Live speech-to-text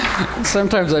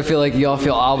Sometimes I feel like y'all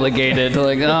feel obligated to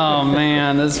oh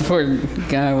man, this poor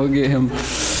guy, we'll get him.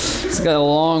 He's got a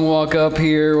long walk up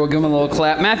here. We'll give him a little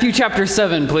clap. Matthew chapter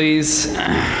 7, please.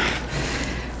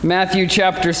 Matthew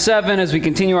chapter 7, as we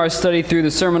continue our study through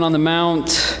the Sermon on the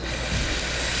Mount.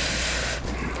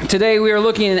 Today we are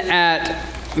looking at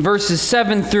verses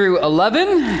 7 through 11,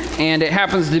 and it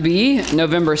happens to be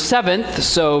November 7th,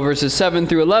 so verses 7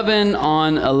 through 11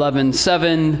 on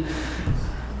 11/7.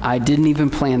 I didn't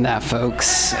even plan that,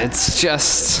 folks. It's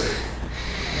just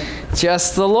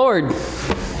the Lord.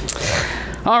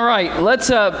 All right,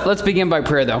 let's begin by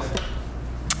prayer, though.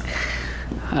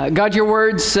 God, your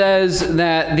word says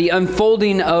that the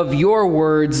unfolding of your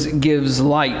words gives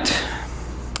light.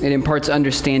 It imparts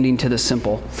understanding to the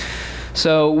simple.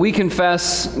 So we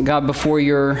confess, God, before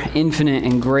your infinite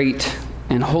and great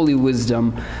and holy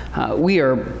wisdom, we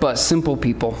are but simple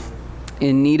people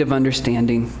in need of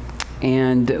understanding,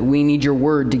 and we need your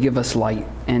word to give us light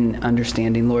and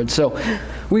understanding, Lord. So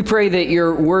we pray that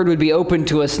your word would be open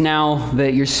to us now,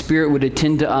 that your spirit would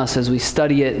attend to us as we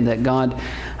study it, and that, God,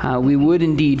 we would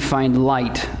indeed find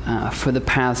light for the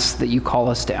paths that you call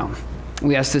us down.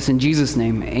 We ask this in Jesus'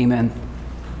 name, amen.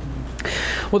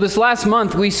 Well, this last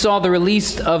month, we saw the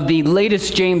release of the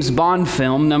latest James Bond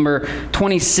film, number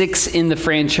 26 in the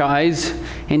franchise,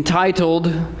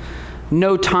 entitled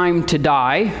No Time to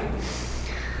Die.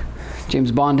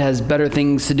 James Bond has better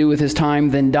things to do with his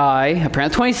time than die.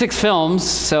 Apparently 26 films,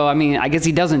 so I guess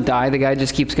he doesn't die. The guy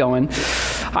just keeps going.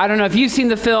 I don't know if you've seen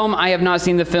the film. I have not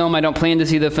seen the film. I don't plan to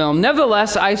see the film.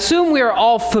 Nevertheless, I assume we are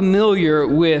all familiar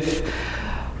with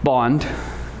Bond.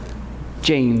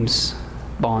 James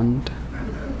Bond.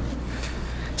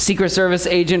 Secret Service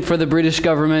agent for the British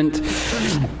government.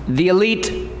 The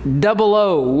elite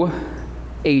 00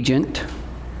 agent,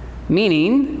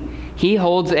 meaning he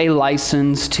holds a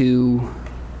license to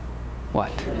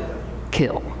what?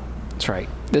 Kill. That's right.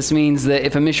 This means that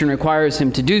if a mission requires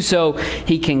him to do so,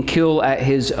 he can kill at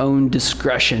his own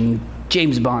discretion.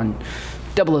 James Bond,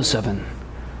 007,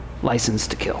 license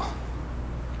to kill.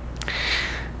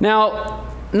 Now,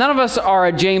 none of us are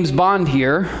a James Bond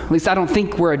here. At least I don't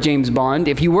think we're a James Bond.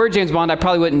 If you were James Bond, I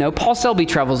probably wouldn't know. Paul Selby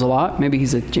travels a lot. Maybe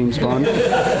he's a James Bond.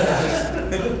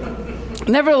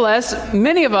 Nevertheless,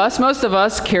 most of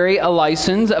us carry a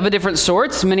license of a different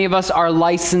sort. Many of us are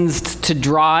licensed to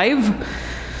drive,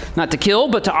 not to kill,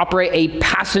 but to operate a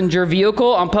passenger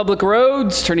vehicle on public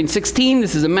roads. Turning 16,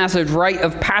 this is a massive rite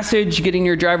of passage, getting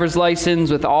your driver's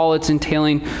license with all its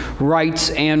entailing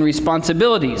rights and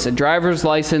responsibilities. A driver's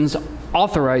license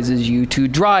authorizes you to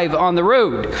drive on the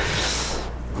road.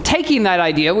 Taking that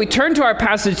idea, we turn to our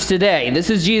passage today. This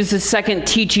is Jesus' second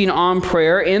teaching on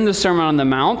prayer in the Sermon on the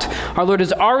Mount. Our Lord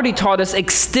has already taught us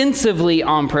extensively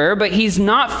on prayer, but he's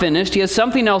not finished. He has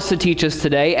something else to teach us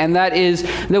today, and that is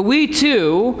that we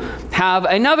too have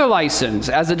another license.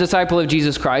 As a disciple of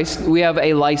Jesus Christ, we have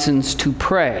a license to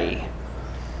pray.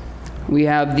 We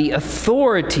have the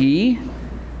authority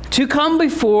to come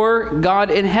before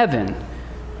God in heaven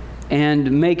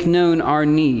and make known our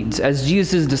needs. As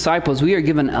Jesus' disciples, we are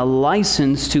given a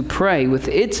license to pray with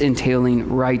its entailing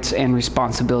rights and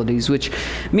responsibilities, which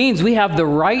means we have the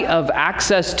right of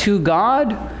access to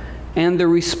God and the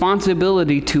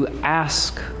responsibility to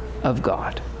ask of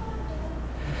God.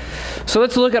 So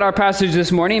let's look at our passage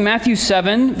this morning, Matthew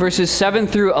 7, verses 7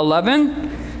 through 11.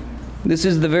 This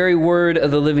is the very word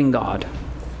of the living God.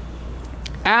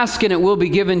 Ask and it will be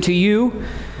given to you.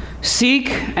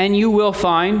 Seek and you will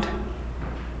find.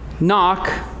 Knock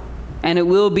and it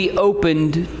will be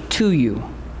opened to you.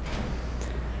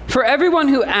 For everyone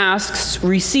who asks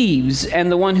receives,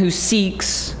 and the one who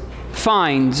seeks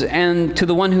finds, and to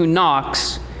the one who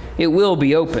knocks it will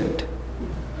be opened.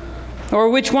 Or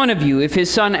which one of you, if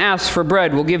his son asks for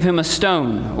bread, will give him a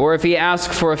stone? Or if he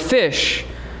asks for a fish,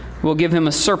 will give him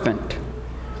a serpent?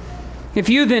 If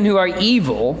you then who are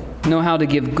evil know how to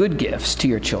give good gifts to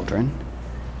your children,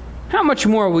 how much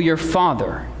more will your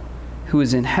Father, who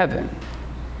is in heaven,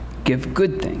 give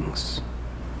good things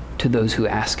to those who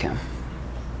ask him?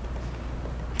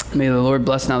 May the Lord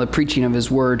bless now the preaching of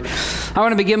his word. I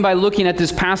want to begin by looking at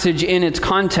this passage in its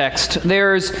context.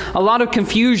 There's a lot of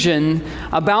confusion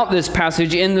about this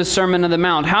passage in the Sermon on the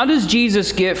Mount. How does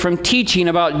Jesus get from teaching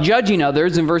about judging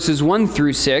others in verses 1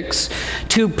 through 6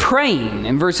 to praying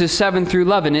in verses 7 through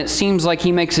 11? It seems like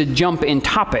he makes a jump in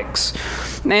topics.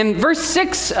 And verse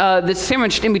 6, that's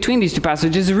sandwiched in between these two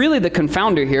passages, is really the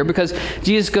confounder here, because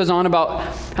Jesus goes on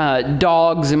about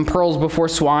dogs and pearls before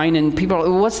swine, and people are,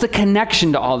 what's the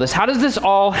connection to all this? How does this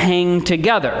all hang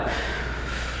together?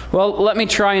 Well, let me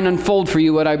try and unfold for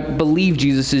you what I believe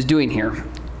Jesus is doing here.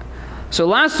 So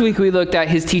last week we looked at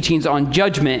his teachings on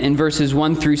judgment in verses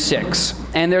 1 through 6.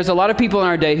 And there's a lot of people in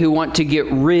our day who want to get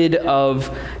rid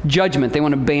of judgment. They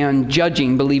want to ban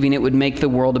judging, believing it would make the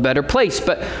world a better place.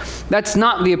 But that's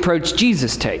not the approach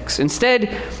Jesus takes. Instead,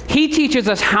 he teaches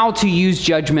us how to use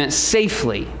judgment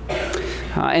safely.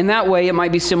 In that way, it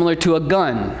might be similar to a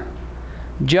gun.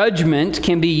 Judgment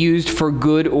can be used for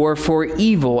good or for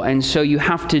evil. And so you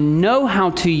have to know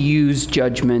how to use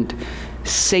judgment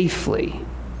safely.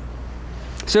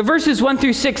 So verses 1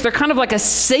 through 6, they're kind of like a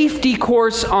safety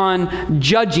course on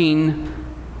judging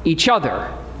each other.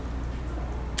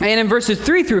 And in verses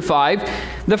 3 through 5,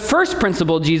 the first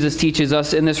principle Jesus teaches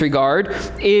us in this regard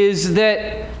is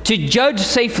that to judge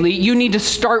safely, you need to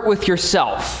start with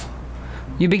yourself.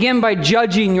 You begin by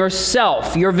judging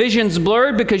yourself. Your vision's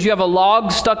blurred because you have a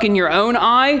log stuck in your own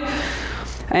eye.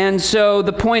 And so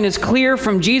the point is clear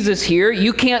from Jesus here.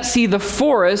 You can't see the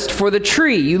forest for the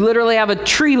tree. You literally have a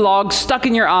tree log stuck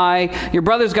in your eye. Your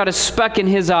brother's got a speck in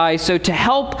his eye. So to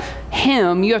help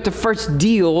him, you have to first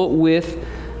deal with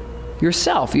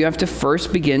yourself. You have to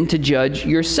first begin to judge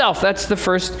yourself. That's the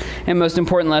first and most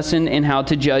important lesson in how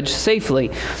to judge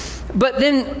safely. But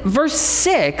then verse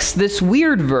 6, this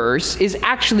weird verse, is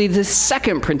actually the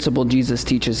second principle Jesus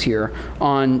teaches here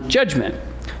on judgment.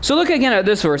 So look again at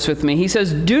this verse with me. He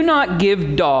says, "Do not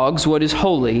give dogs what is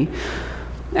holy,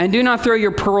 and do not throw your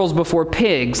pearls before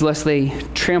pigs, lest they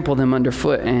trample them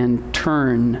underfoot and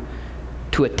turn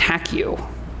to attack you."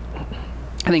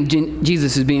 I think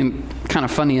Jesus is being kind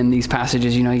of funny in these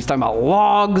passages. You know, he's talking about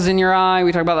logs in your eye.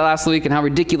 We talked about that last week and how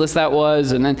ridiculous that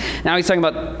was. And then now he's talking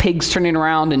about pigs turning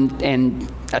around and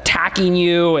attacking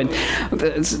you. And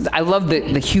I love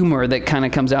the humor that kind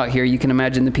of comes out here. You can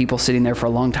imagine the people sitting there for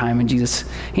a long time, and Jesus,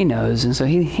 he knows. And so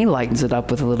he lightens it up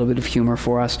with a little bit of humor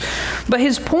for us. But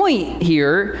his point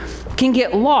here can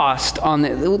get lost on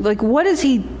the, like, what is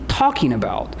he talking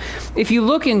about? If you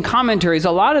look in commentaries,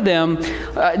 a lot of them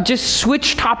just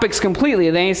switch topics completely.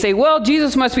 They say, well,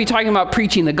 Jesus must be talking about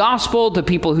preaching the gospel to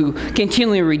people who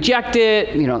continually reject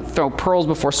it, you know, throw pearls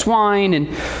before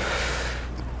swine.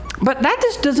 But that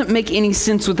just doesn't make any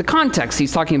sense with the context.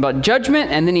 He's talking about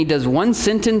judgment, and then he does one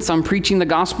sentence on preaching the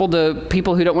gospel to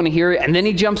people who don't want to hear it, and then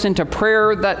he jumps into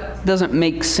prayer. That doesn't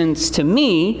make sense to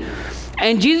me.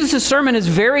 And Jesus' sermon is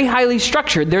very highly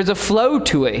structured. There's a flow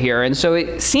to it here. And so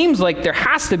it seems like there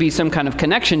has to be some kind of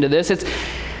connection to this.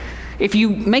 If you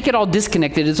make it all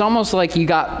disconnected, it's almost like you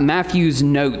got Matthew's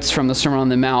notes from the Sermon on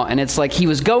the Mount, and it's like he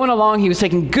was going along, he was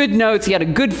taking good notes, he had a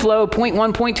good flow, point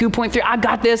 1, point 2, point 3, I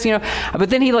got this, you know.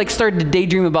 But then he like started to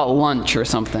daydream about lunch or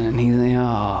something, and he's like,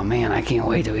 oh man, I can't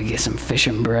wait till we get some fish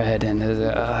and bread, and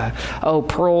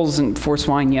pearls and force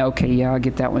wine, yeah, okay, yeah, I'll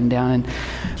get that one down, and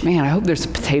man, I hope there's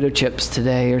some potato chips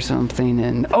today or something,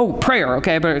 and prayer,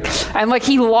 okay, and like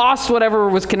he lost whatever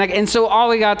was connected, and so all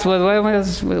we got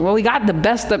was, we got the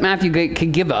best that Matthew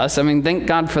could give us. I mean, thank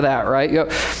God for that, right?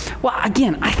 Well,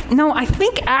 again, I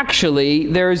think actually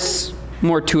there's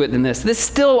more to it than this. This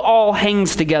still all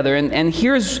hangs together, and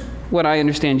here's what I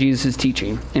understand Jesus is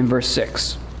teaching in verse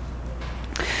 6.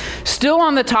 Still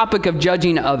on the topic of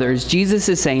judging others, Jesus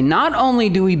is saying, not only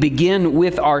do we begin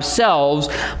with ourselves,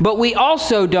 but we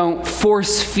also don't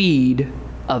force feed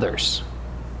others.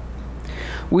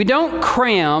 We don't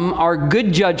cram our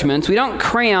good judgments, we don't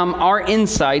cram our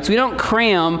insights, we don't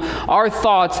cram our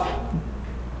thoughts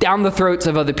down the throats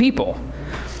of other people.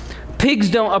 Pigs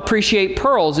don't appreciate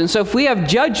pearls, and so if we have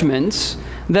judgments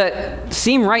that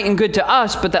seem right and good to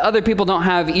us, but that other people don't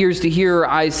have ears to hear or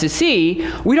eyes to see,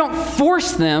 we don't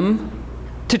force them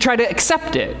to try to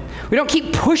accept it. We don't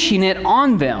keep pushing it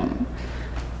on them.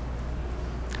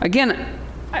 Again,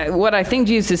 what I think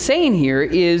Jesus is saying here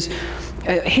is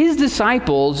his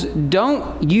disciples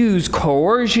don't use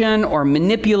coercion or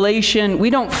manipulation.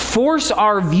 We don't force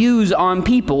our views on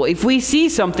people. If we see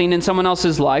something in someone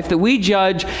else's life that we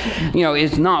judge,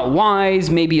 is not wise,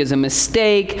 maybe is a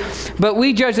mistake, but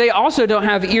we judge they also don't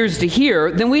have ears to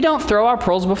hear, then we don't throw our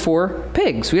pearls before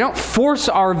pigs. We don't force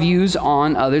our views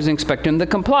on others and expect them to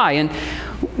comply. And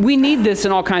we need this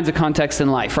in all kinds of contexts in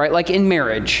life, right? Like in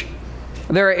marriage.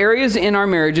 There are areas in our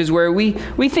marriages where we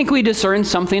think we discern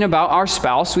something about our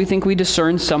spouse. We think we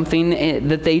discern something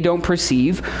that they don't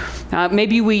perceive.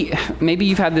 Maybe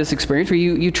you've had this experience where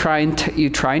you try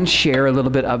and share a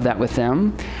little bit of that with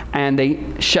them, and they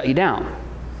shut you down.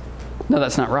 No,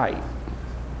 that's not right.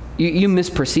 You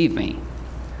misperceive me,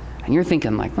 and you're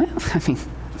thinking like, well, I mean,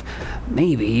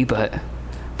 maybe, but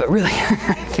really,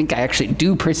 I think I actually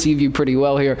do perceive you pretty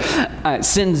well here.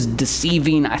 Sin's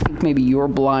deceiving. I think maybe you're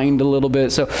blind a little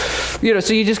bit. So,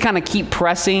 so you just kind of keep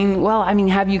pressing. Well, I mean,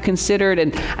 have you considered?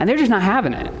 And they're just not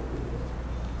having it.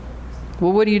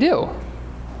 Well, what do?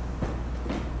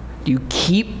 Do you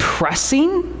keep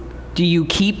pressing? Do you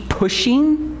keep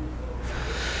pushing?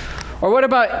 Or what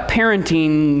about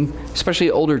parenting,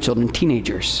 especially older children,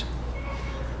 teenagers?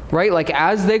 Right? Like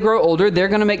as they grow older, they're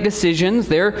going to make decisions.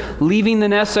 They're leaving the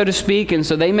nest, so to speak, and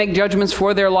so they make judgments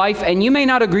for their life, and you may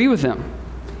not agree with them.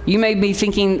 You may be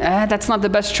thinking, that's not the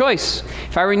best choice.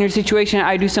 If I were in your situation,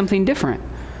 I'd do something different.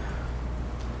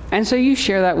 And so you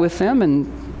share that with them,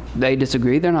 and they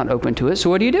disagree. They're not open to it. So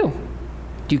what do? Do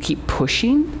you keep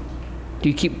pushing? Do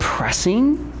you keep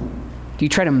pressing? Do you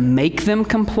try to make them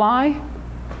comply?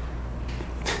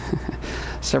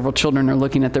 Several children are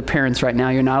looking at their parents right now.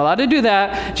 You're not allowed to do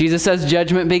that. Jesus says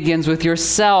judgment begins with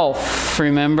yourself,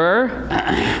 remember?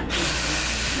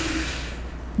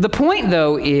 The point,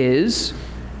 though, is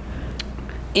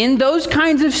in those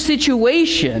kinds of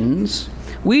situations,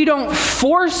 we don't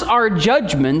force our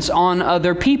judgments on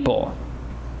other people.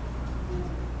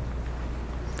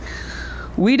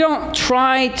 We don't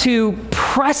try to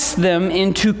press them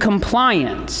into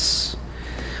compliance.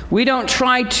 We don't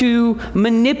try to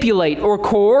manipulate or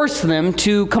coerce them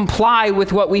to comply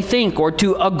with what we think or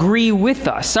to agree with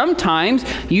us. Sometimes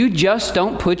you just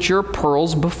don't put your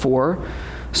pearls before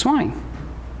swine.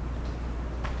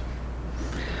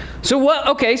 So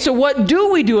what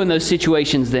do we do in those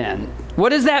situations then? What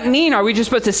does that mean? Are we just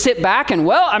supposed to sit back and,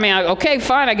 okay,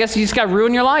 fine, I guess you just got to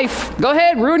ruin your life. Go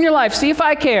ahead, ruin your life. See if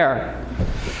I care.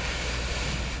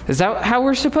 Is that how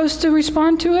we're supposed to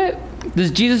respond to it?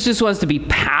 Does Jesus just want us to be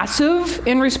passive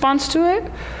in response to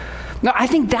it? No, I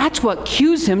think that's what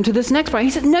cues him to this next part.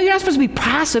 He said, no, you're not supposed to be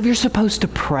passive. You're supposed to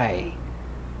pray.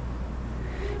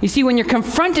 You see, when you're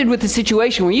confronted with a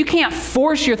situation where you can't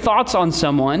force your thoughts on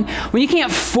someone, when you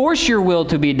can't force your will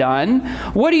to be done,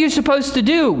 what are you supposed to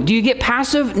do? Do you get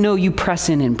passive? No, you press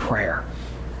in prayer.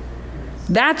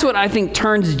 That's what I think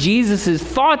turns Jesus'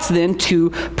 thoughts then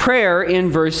to prayer in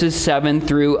verses 7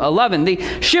 through 11. The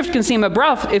shift can seem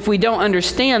abrupt if we don't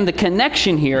understand the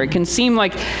connection here. It can seem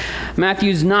like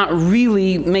Matthew's not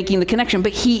really making the connection,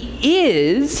 but he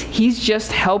is. He's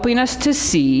just helping us to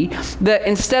see that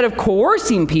instead of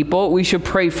coercing people, we should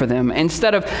pray for them.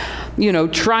 Instead of,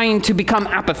 trying to become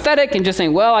apathetic and just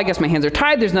saying, well, I guess my hands are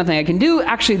tied, there's nothing I can do.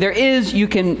 Actually, there is. You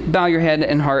can bow your head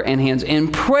and heart and hands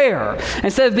in prayer.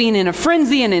 Instead of being in a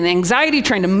frenzy and in anxiety,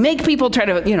 trying to make people try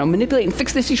to, manipulate and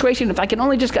fix the situation. If I can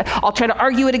only I'll try to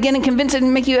argue it again and convince it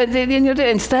and make you,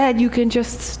 instead you can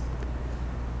just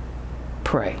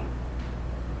pray.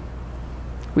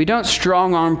 We don't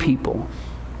strong-arm people.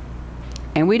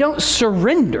 And we don't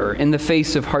surrender in the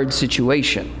face of hard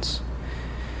situations.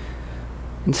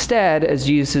 Instead, as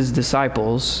Jesus'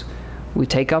 disciples, we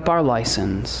take up our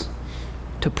license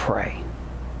to pray.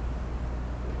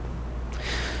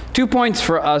 2 points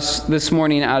for us this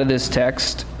morning out of this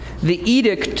text: the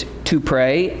edict to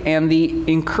pray and the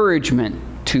encouragement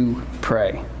to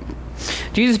pray.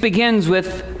 Jesus begins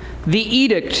with the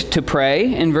edict to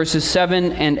pray in verses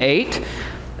 7 and 8.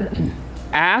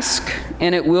 Ask,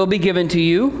 and it will be given to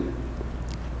you.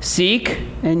 Seek,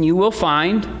 and you will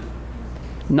find.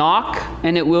 Knock,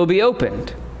 and it will be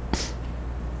opened.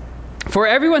 For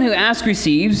everyone who asks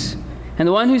receives, and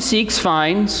the one who seeks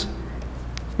finds,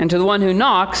 and to the one who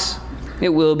knocks, it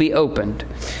will be opened.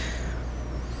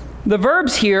 The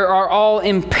verbs here are all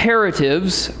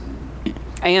imperatives,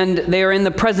 and they are in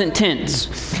the present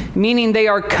tense, meaning they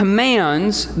are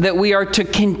commands that we are to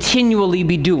continually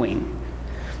be doing.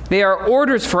 They are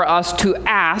orders for us to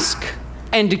ask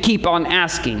and to keep on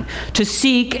asking, to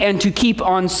seek and to keep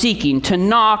on seeking, to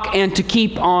knock and to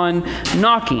keep on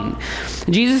knocking.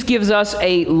 Jesus gives us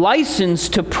a license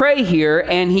to pray here,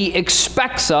 and he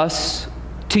expects us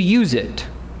to use it.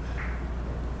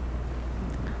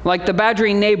 Like the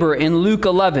badgering neighbor in Luke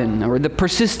 11, or the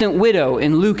persistent widow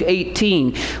in Luke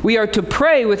 18, we are to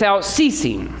pray without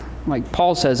ceasing, like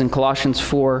Paul says in Colossians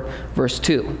 4, verse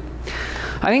 2.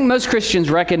 I think most Christians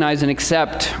recognize and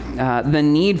accept the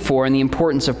need for and the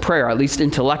importance of prayer, at least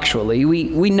intellectually.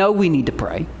 We know we need to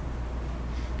pray.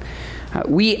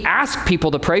 We ask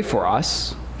people to pray for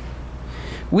us.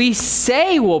 We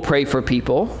say we'll pray for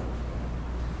people.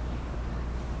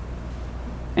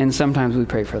 And sometimes we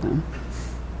pray for them.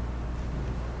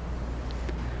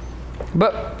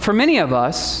 But for many of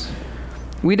us,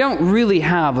 we don't really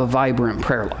have a vibrant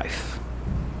prayer life.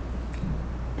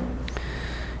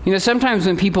 Sometimes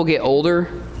when people get older,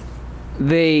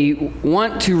 they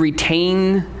want to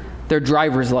retain their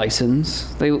driver's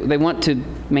license. They want to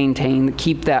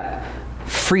keep that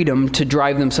freedom to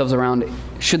drive themselves around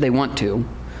should they want to.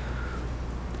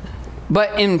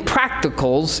 But in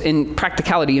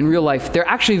practicality, in real life, they're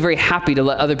actually very happy to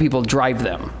let other people drive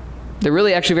them. They're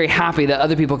really actually very happy that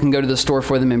other people can go to the store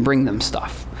for them and bring them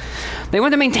stuff. They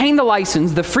want to maintain the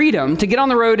license, the freedom to get on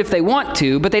the road if they want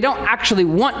to, but they don't actually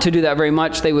want to do that very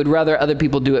much. They would rather other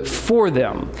people do it for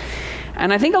them.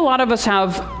 And I think a lot of us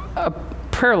have a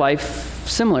prayer life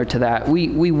similar to that.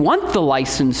 We want the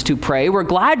license to pray. We're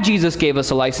glad Jesus gave us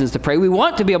a license to pray. We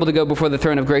want to be able to go before the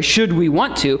throne of grace should we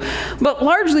want to. But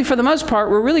largely, for the most part,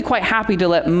 we're really quite happy to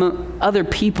let other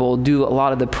people do a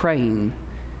lot of the praying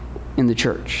in the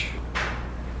church.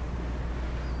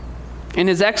 In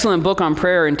his excellent book on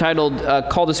prayer entitled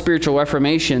Call to Spiritual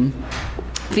Reformation,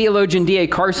 theologian D.A.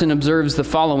 Carson observes the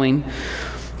following: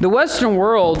 the Western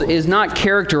world is not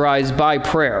characterized by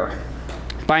prayer.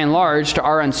 By and large, to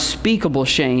our unspeakable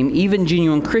shame, even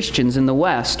genuine Christians in the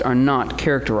West are not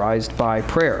characterized by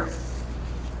prayer.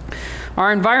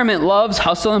 Our environment loves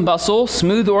hustle and bustle,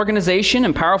 smooth organization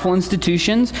and powerful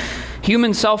institutions,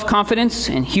 human self-confidence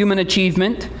and human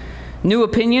achievement, new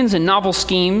opinions and novel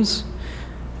schemes.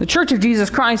 The Church of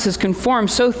Jesus Christ has conformed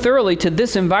so thoroughly to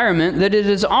this environment that it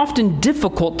is often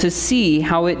difficult to see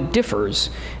how it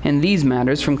differs in these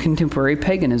matters from contemporary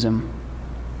paganism.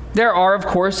 There are, of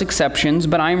course, exceptions,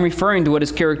 but I am referring to what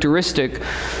is characteristic.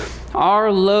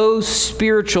 Our low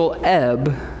spiritual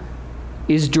ebb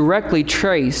is directly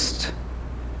traced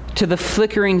to the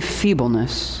flickering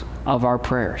feebleness of our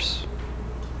prayers.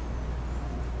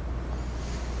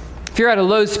 If you're at a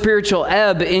low spiritual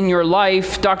ebb in your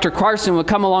life, Dr. Carson would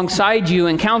come alongside you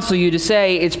and counsel you to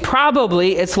say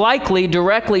it's likely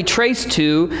directly traced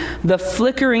to the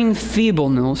flickering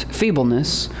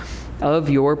feebleness of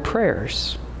your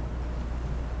prayers.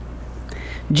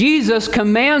 Jesus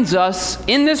commands us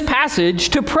in this passage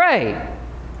to pray,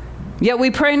 yet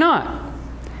we pray not.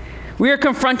 We are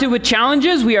confronted with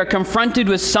challenges. We are confronted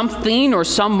with something or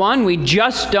someone we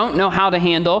just don't know how to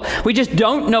handle. We just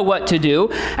don't know what to do.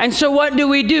 And so what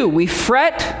do? We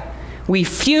fret, we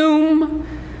fume,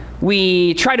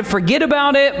 we try to forget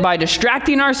about it by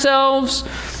distracting ourselves.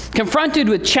 Confronted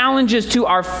with challenges to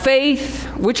our faith,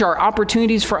 which are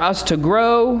opportunities for us to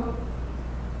grow.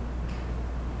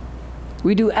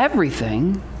 We do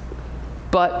everything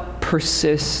but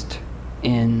persist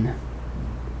in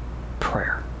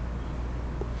prayer.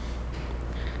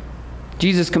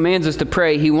 Jesus commands us to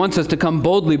pray. He wants us to come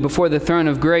boldly before the throne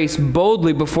of grace,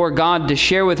 boldly before God, to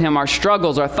share with Him our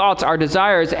struggles, our thoughts, our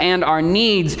desires, and our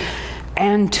needs,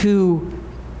 and to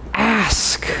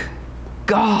ask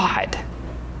God.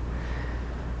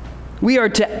 We are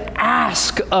to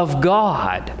ask of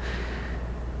God.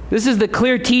 This is the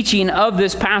clear teaching of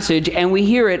this passage, and we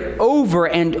hear it over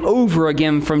and over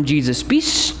again from Jesus. Be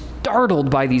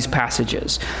startled by these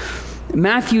passages.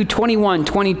 Matthew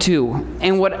 21:22,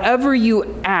 and whatever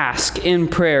you ask in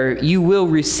prayer, you will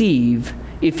receive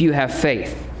if you have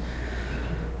faith.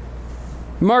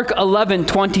 Mark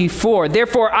 11:24,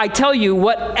 therefore I tell you,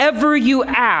 whatever you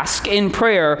ask in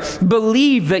prayer,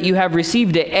 believe that you have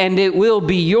received it, and it will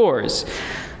be yours.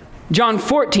 John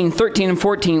 14:13 and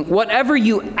 14, whatever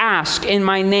you ask in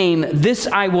my name, this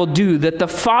I will do, that the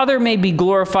Father may be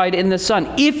glorified in the Son.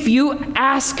 If you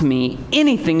ask me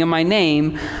anything in my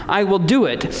name, I will do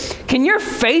it. Can your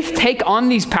faith take on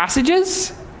these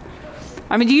passages?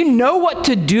 I mean, do you know what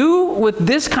to do with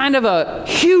this kind of a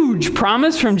huge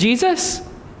promise from Jesus?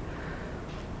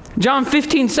 John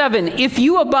 15:7, if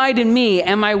you abide in me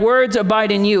and my words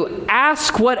abide in you,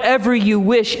 ask whatever you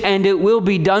wish and it will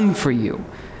be done for you.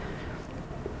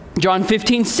 John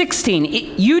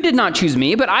 15:16, you did not choose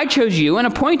me, but I chose you and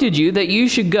appointed you that you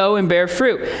should go and bear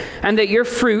fruit, and that your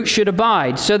fruit should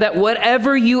abide, so that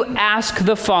whatever you ask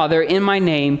the Father in my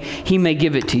name, he may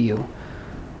give it to you.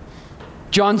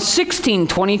 John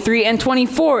 16:23 and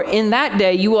 24, in that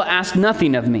day you will ask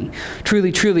nothing of me.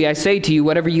 Truly, truly, I say to you,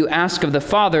 whatever you ask of the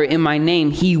Father in my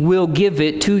name, he will give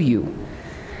it to you.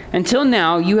 Until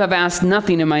now, you have asked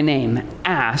nothing in my name.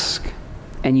 Ask,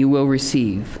 and you will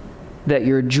receive, that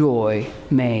your joy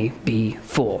may be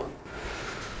full.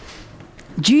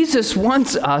 Jesus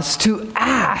wants us to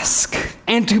ask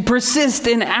and to persist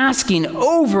in asking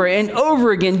over and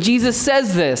over again. Jesus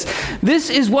says this.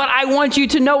 This is what I want you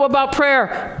to know about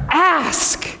prayer.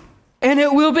 Ask, and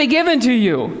it will be given to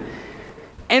you.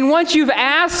 And once you've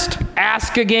asked,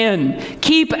 ask again.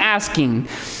 Keep asking.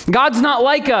 God's not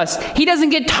like us. He doesn't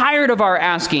get tired of our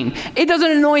asking. It doesn't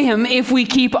annoy him if we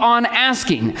keep on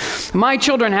asking. My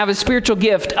children have a spiritual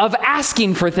gift of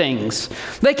asking for things.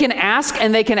 They can ask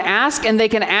and they can ask and they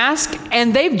can ask,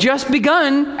 and they've just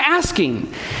begun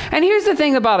asking. And here's the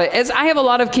thing about it, is I have a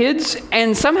lot of kids,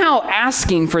 and somehow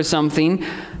asking for something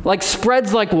like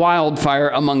spreads like wildfire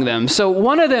among them. So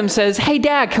one of them says, "Hey,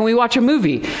 Dad, can we watch a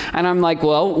movie?" And I'm like,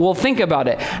 "Well, we'll think about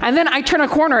it." And then I turn a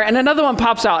corner and another one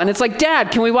pops out and it's like,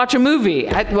 "Dad, can we watch a movie?"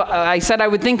 I said I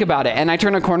would think about it. And I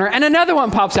turn a corner and another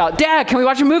one pops out, "Dad, can we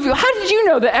watch a movie?" How did you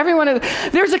know that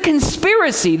there's a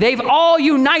conspiracy? They've all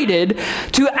united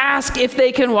to ask if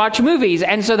they can watch movies.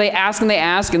 And so they ask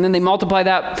and then they multiply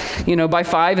that, by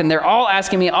 5, and they're all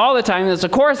asking me all the time. There's a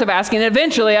chorus of asking, and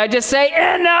eventually I just say,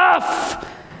 "Enough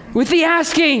with the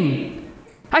asking.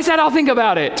 I said I'll think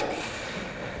about it."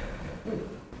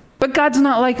 But God's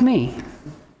not like me.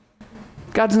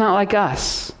 God's not like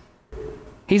us.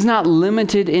 He's not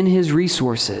limited in his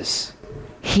resources.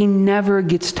 He never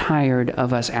gets tired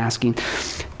of us asking.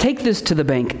 Take this to the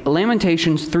bank.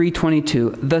 Lamentations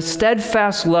 3:22. The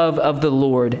steadfast love of the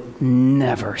Lord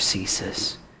never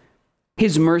ceases.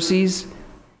 His mercies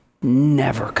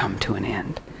never come to an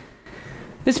end.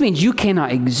 This means you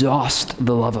cannot exhaust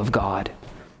the love of God.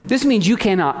 This means you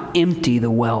cannot empty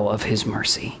the well of his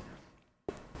mercy.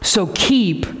 So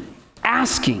keep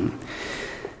asking.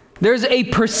 There's a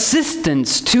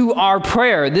persistence to our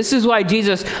prayer. This is why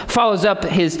Jesus follows up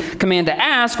his command to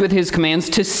ask with his commands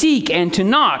to seek and to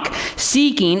knock.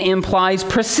 Seeking implies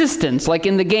persistence, like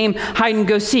in the game hide and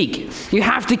go seek. You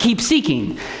have to keep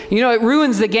seeking. It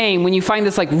ruins the game when you find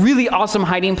this really awesome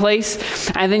hiding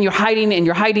place, and then you're hiding and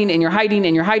you're hiding and you're hiding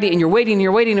and you're hiding and you're waiting and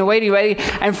you're waiting and waiting and waiting,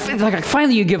 and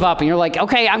finally you give up and you're like,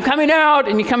 "Okay, I'm coming out,"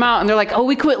 and you come out and they're like, "Oh,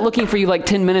 we quit looking for you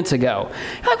 10 minutes ago."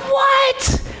 You're like,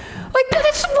 "What?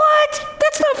 That's what?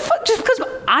 That's not fun. Just because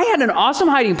I had an awesome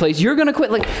hiding place, you're going to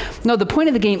quit." No, the point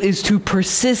of the game is to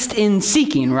persist in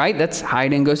seeking, right? That's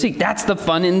hide and go seek. That's the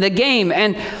fun in the game.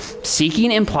 And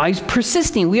seeking implies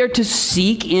persisting. We are to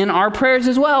seek in our prayers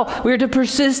as well. We are to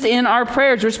persist in our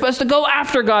prayers. We're supposed to go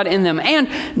after God in them. And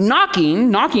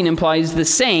knocking implies the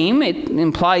same. It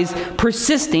implies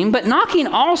persisting, but knocking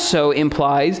also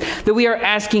implies that we are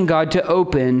asking God to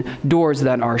open doors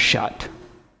that are shut.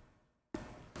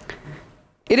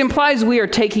 It implies we are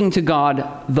taking to God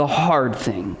the hard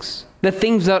things, the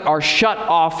things that are shut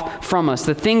off from us,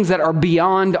 the things that are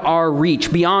beyond our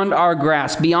reach, beyond our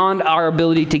grasp, beyond our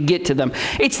ability to get to them.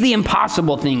 It's the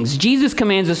impossible things. Jesus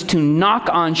commands us to knock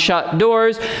on shut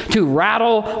doors, to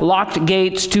rattle locked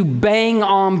gates, to bang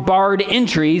on barred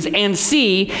entries, and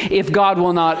see if God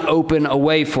will not open a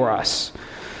way for us.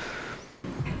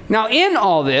 Now, in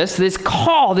all this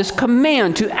call, this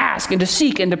command to ask and to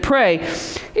seek and to pray,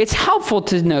 it's helpful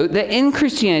to note that in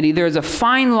Christianity, there is a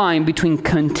fine line between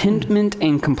contentment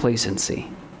and complacency.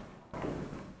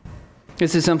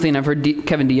 This is something I've heard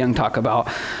Kevin DeYoung talk about.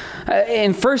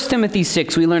 In 1 Timothy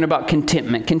 6, we learn about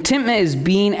contentment. Contentment is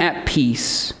being at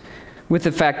peace with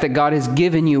the fact that God has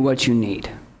given you what you need.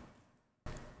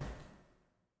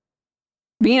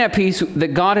 Being at peace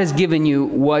that God has given you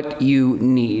what you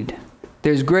need.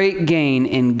 There's great gain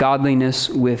in godliness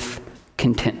with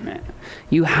contentment.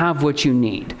 You have what you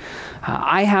need.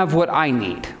 I have what I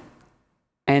need.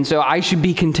 And so I should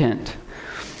be content.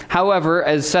 However,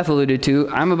 as Seth alluded to,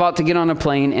 I'm about to get on a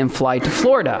plane and fly to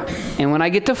Florida. And when I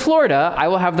get to Florida, I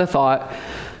will have the thought,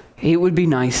 it would be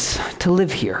nice to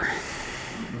live here.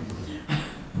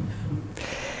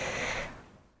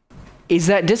 Is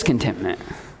that discontentment?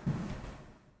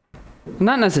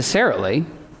 Not necessarily.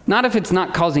 Not if it's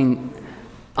not causing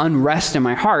unrest in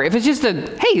my heart. If it's just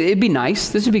hey, it'd be nice.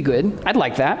 This would be good. I'd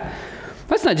like that.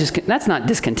 That's not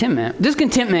discontentment.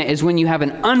 Discontentment is when you have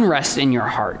an unrest in your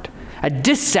heart, a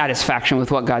dissatisfaction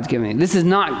with what God's given me. This is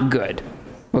not good,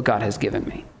 what God has given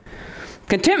me.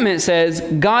 Contentment says,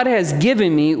 God has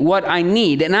given me what I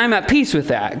need, and I'm at peace with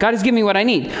that. God has given me what I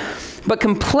need. But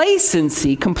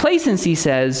complacency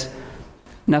says,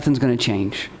 nothing's going to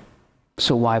change,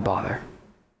 so why bother?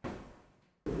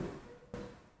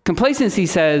 Complacency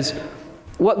says,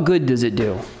 what good does it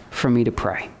do for me to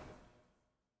pray?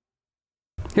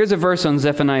 Here's a verse on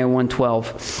Zephaniah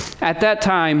 1:12. At that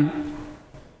time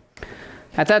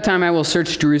I will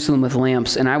search Jerusalem with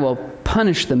lamps, and I will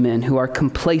punish the men who are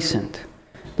complacent,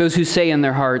 those who say in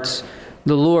their hearts,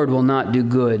 the Lord will not do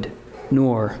good,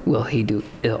 nor will he do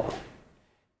ill.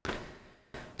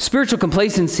 Spiritual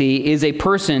complacency is a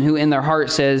person who in their heart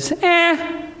says,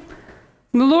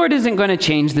 the Lord isn't going to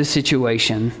change the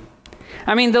situation.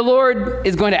 I mean, the Lord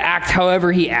is going to act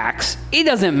however he acts. It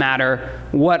doesn't matter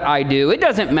what I do. It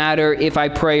doesn't matter if I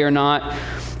pray or not.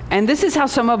 And this is how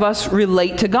some of us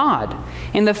relate to God.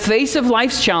 In the face of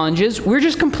life's challenges, we're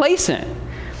just complacent.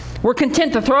 We're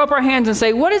content to throw up our hands and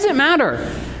say, what does it matter?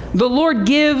 The Lord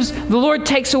gives, the Lord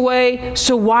takes away,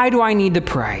 so why do I need to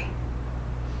pray?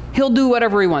 He'll do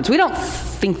whatever he wants. We don't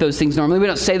think those things normally. We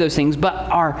don't say those things, but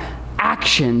our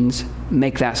actions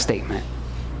make that statement.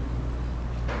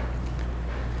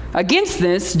 Against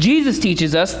this, Jesus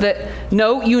teaches us that,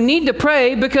 no, you need to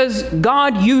pray because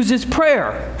God uses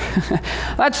prayer.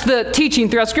 That's the teaching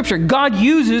throughout Scripture. God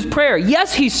uses prayer.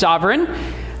 Yes, he's sovereign,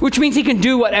 which means he can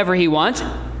do whatever he wants,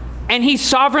 and he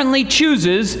sovereignly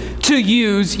chooses to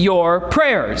use your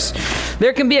prayers.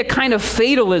 There can be a kind of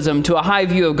fatalism to a high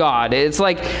view of God. It's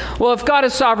like, well, if God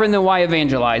is sovereign, then why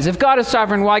evangelize? If God is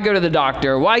sovereign, why go to the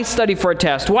doctor? Why study for a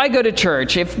test? Why go to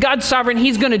church? If God's sovereign,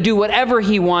 he's going to do whatever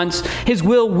he wants. His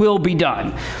will be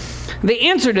done. The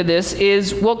answer to this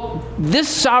is, well, this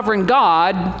sovereign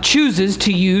God chooses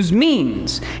to use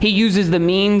means. He uses the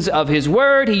means of his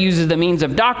word. He uses the means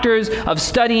of doctors, of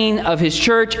studying, of his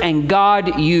church, and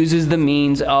God uses the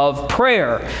means of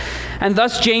prayer. And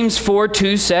thus James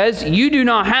 4:2 says, you do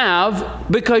not have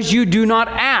because you do not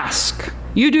ask.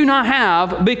 You do not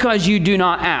have because you do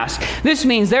not ask. This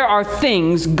means there are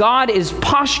things God is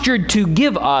postured to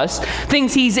give us,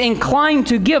 things he's inclined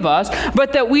to give us,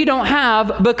 but that we don't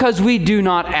have because we do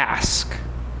not ask.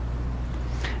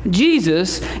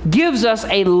 Jesus gives us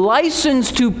a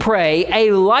license to pray,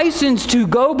 a license to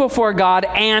go before God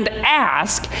and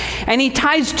ask, and he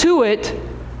ties to it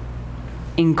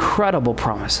incredible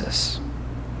promises.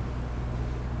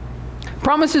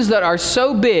 Promises that are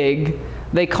so big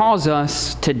they cause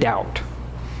us to doubt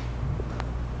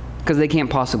because they can't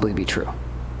possibly be true.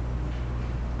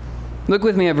 Look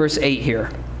with me at verse 8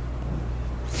 here.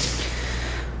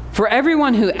 For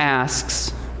everyone who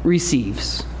asks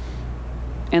receives,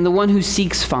 and the one who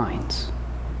seeks finds,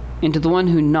 and to the one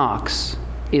who knocks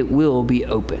it will be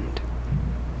opened.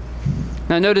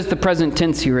 Now notice the present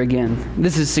tense here again.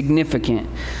 This is significant.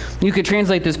 You could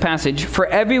translate this passage, for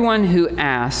everyone who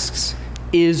asks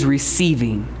is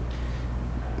receiving,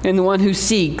 and the one who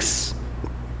seeks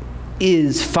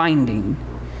is finding.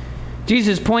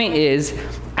 Jesus' point is,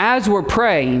 as we're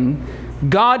praying,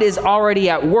 God is already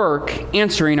at work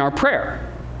answering our prayer.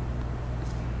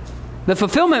 The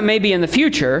fulfillment may be in the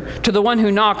future. To the one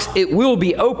who knocks, it will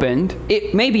be opened.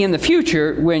 It may be in the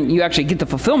future when you actually get the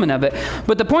fulfillment of it.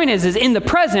 But the point is in the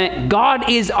present, God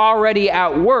is already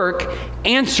at work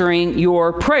answering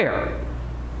your prayer.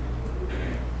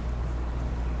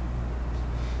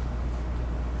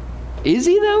 Is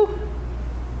he, though?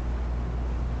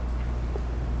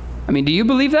 I mean, do you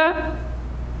believe that?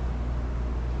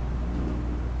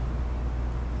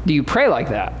 Do you pray like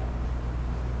that?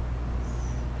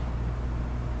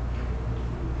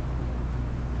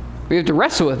 We have to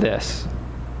wrestle with this,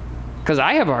 because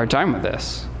I have a hard time with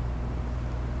this.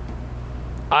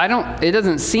 It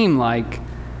doesn't seem like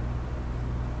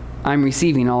I'm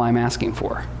receiving all I'm asking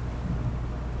for.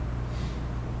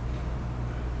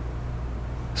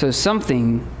 So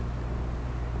something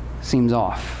seems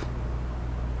off.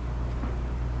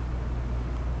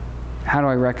 How do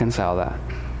I reconcile that?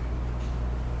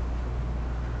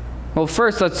 Well,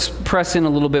 first, let's press in a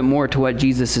little bit more to what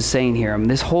Jesus is saying here.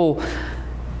 This whole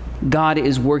God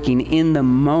is working in the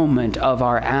moment of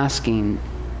our asking.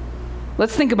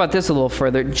 Let's think about this a little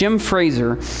further. Jim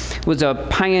Fraser was a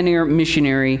pioneer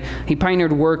missionary. He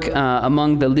pioneered work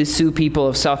among the Lisu people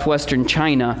of southwestern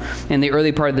China in the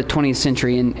early part of the 20th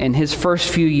century. And his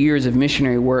first few years of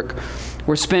missionary work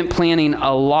were spent planting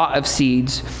a lot of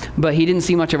seeds, but he didn't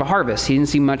see much of a harvest. He didn't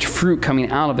see much fruit coming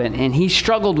out of it. And he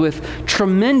struggled with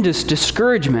tremendous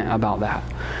discouragement about that.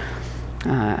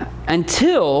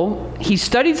 Until he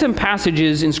studied some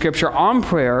passages in Scripture on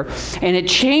prayer, and it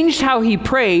changed how he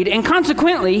prayed, and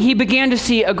consequently, he began to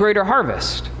see a greater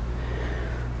harvest.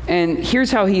 And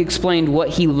here's how he explained what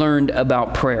he learned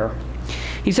about prayer.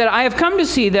 He said, I have come to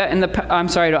see that I'm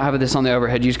sorry, I don't have this on the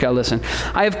overhead, you just gotta listen.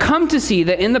 I have come to see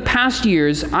that in the past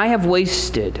years, I have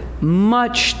wasted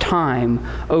much time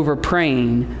over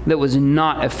praying that was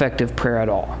not effective prayer at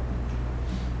all.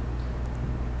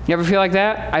 You ever feel like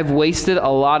that? I've wasted a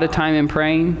lot of time in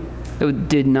praying that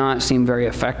did not seem very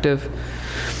effective.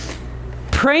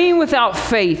 Praying without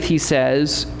faith, he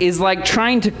says, is like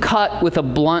trying to cut with a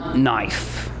blunt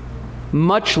knife.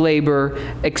 Much labor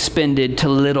expended to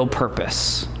little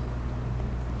purpose.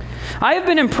 I have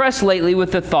been impressed lately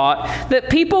with the thought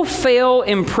that people fail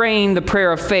in praying the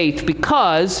prayer of faith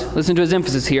because, listen to his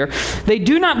emphasis here, they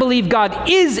do not believe God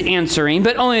is answering,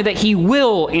 but only that he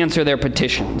will answer their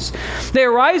petitions. They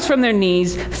arise from their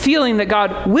knees feeling that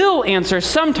God will answer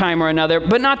sometime or another,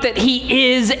 but not that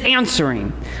he is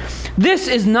answering. This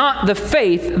is not the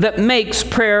faith that makes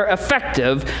prayer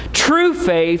effective. True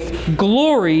faith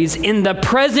glories in the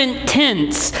present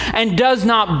tense and does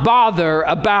not bother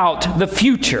about the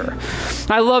future.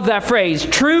 I love that phrase.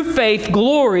 True faith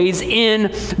glories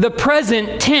in the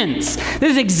present tense.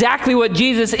 This is exactly what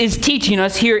Jesus is teaching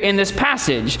us here in this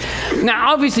passage.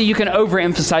 Now, obviously, you can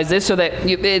overemphasize this so that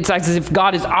it's like as if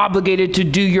God is obligated to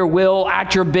do your will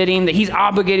at your bidding, that he's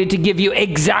obligated to give you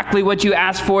exactly what you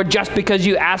asked for just because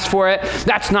you asked for it.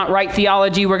 That's not right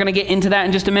theology. We're going to get into that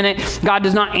in just a minute. God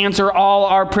does not answer all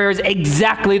our prayers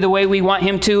exactly the way we want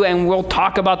him to, and we'll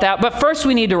talk about that. But first,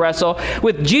 we need to wrestle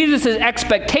with Jesus'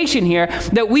 expectation here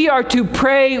that we are to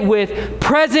pray with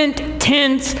present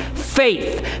tense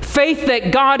faith. Faith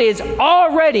that God is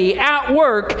already at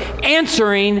work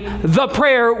answering the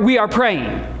prayer we are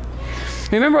praying.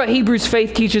 Remember what Hebrews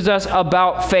faith teaches us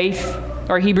about faith,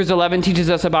 or Hebrews 11 teaches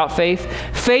us about faith?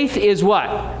 Faith is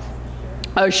what?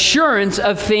 Assurance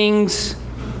of things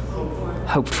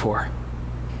hoped for.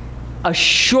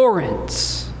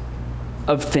 Assurance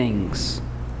of things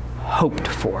hoped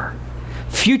for.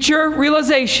 Future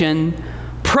realization,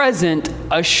 present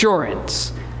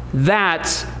assurance.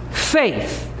 That's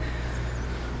faith.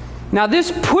 Now,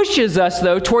 this pushes us,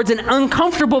 though, towards an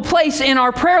uncomfortable place in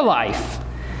our prayer life.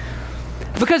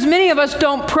 Because many of us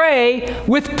don't pray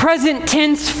with present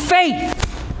tense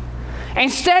faith.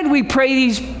 Instead, we pray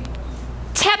these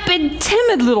tepid,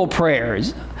 timid little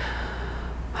prayers.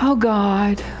 Oh,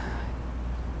 God,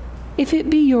 if it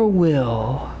be your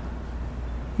will,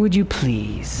 would you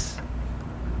please?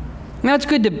 Now, it's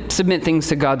good to submit things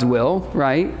to God's will,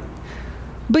 right?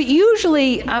 But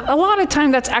usually, a lot of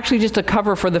time, that's actually just a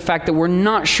cover for the fact that we're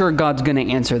not sure God's going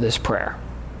to answer this prayer.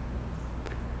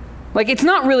 Like, it's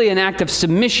not really an act of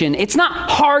submission. It's not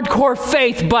hardcore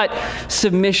faith, but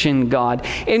submission, God.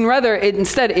 And rather,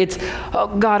 instead, it's,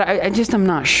 oh, God, I'm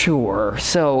not sure.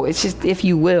 So it's just, if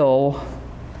you will,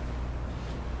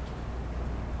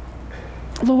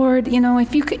 Lord,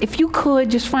 if you could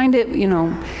just find it,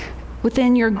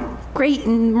 within your great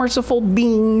and merciful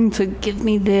being to give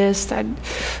me this, that,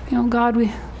 God,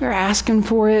 we're asking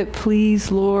for it, please,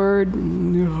 Lord.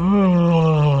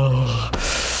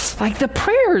 Like the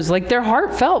prayers, like they're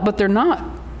heartfelt, but they're not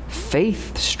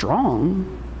faith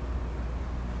strong.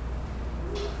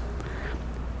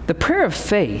 The prayer of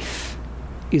faith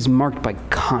is marked by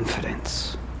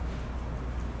confidence.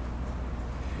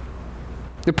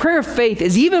 The prayer of faith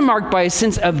is even marked by a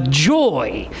sense of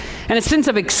joy and a sense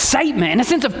of excitement and a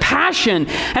sense of passion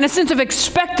and a sense of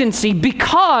expectancy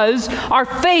because our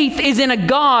faith is in a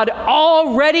God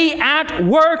already at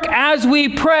work as we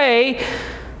pray,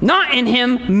 not in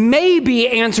him maybe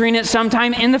answering it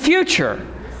sometime in the future.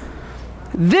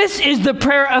 This is the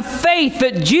prayer of faith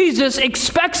that Jesus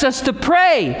expects us to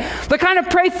pray, the kind of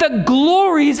faith that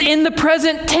glories in the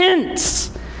present tense.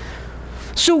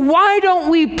 So why don't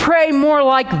we pray more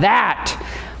like that?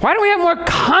 Why don't we have more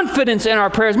confidence in our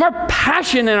prayers, more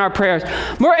passion in our prayers,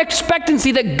 more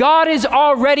expectancy that God is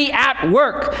already at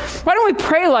work? Why don't we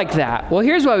pray like that? Well,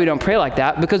 here's why we don't pray like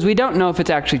that, because we don't know if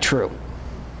it's actually true.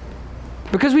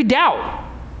 Because we doubt.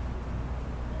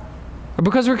 Or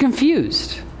because we're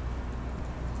confused.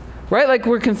 Right? Like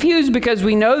we're confused because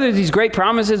we know there's these great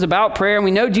promises about prayer, and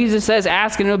we know Jesus says,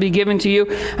 ask and it'll be given to you.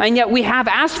 And yet we have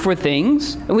asked for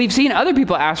things, and we've seen other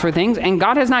people ask for things, and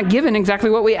God has not given exactly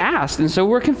what we asked. And so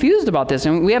we're confused about this,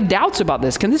 and we have doubts about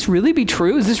this. Can this really be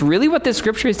true? Is this really what this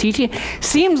scripture is teaching?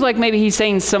 Seems like maybe he's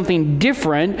saying something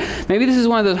different. Maybe this is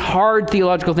one of those hard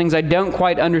theological things I don't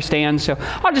quite understand. So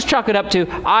I'll just chalk it up to,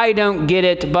 I don't get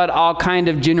it, but I'll kind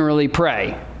of generally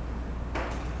pray.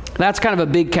 That's kind of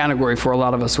a big category for a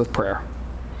lot of us with prayer.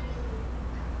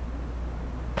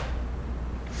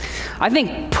 I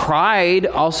think pride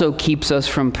also keeps us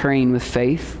from praying with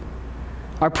faith.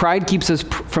 Our pride keeps us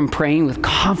from praying with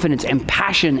confidence and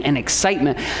passion and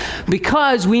excitement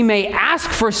because we may ask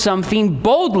for something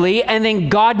boldly and then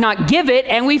God not give it,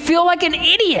 and we feel like an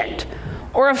idiot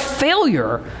or a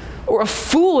failure or a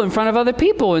fool in front of other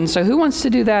people. And so who wants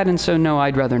to do that? And so no,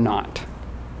 I'd rather not.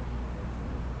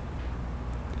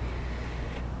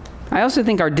 I also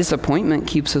think our disappointment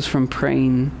keeps us from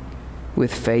praying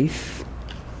with faith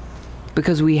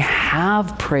because we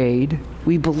have prayed,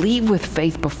 we believe with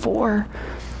faith before,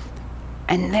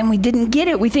 and then we didn't get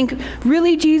it. We think,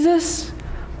 really, Jesus?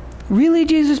 Really,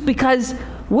 Jesus? Because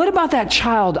what about that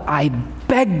child I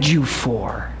begged you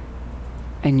for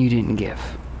and you didn't give?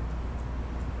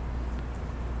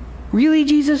 Really,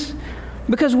 Jesus?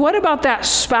 Because what about that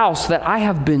spouse that I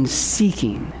have been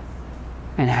seeking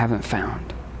and haven't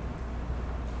found?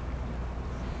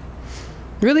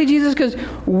 Really, Jesus? Because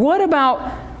what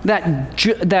about that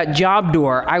job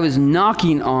door I was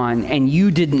knocking on and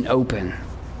you didn't open?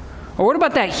 Or what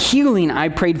about that healing I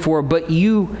prayed for but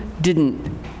you didn't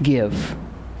give?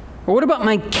 Or what about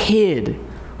my kid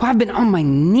who I've been on my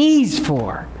knees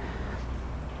for,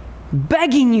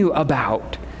 begging you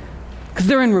about, because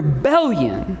they're in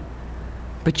rebellion,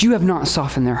 but you have not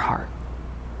softened their heart.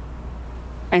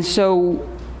 And so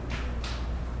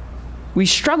we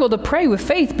struggle to pray with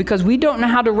faith because we don't know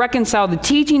how to reconcile the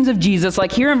teachings of Jesus,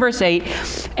 like here in verse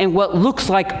 8, and what looks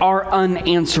like our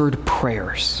unanswered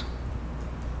prayers.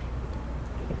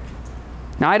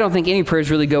 Now, I don't think any prayers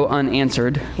really go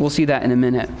unanswered. We'll see that in a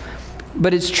minute.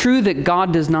 But it's true that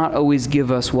God does not always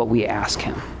give us what we ask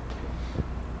him.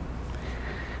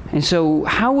 And so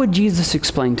how would Jesus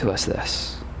explain to us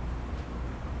this?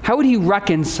 How would he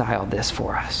reconcile this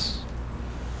for us?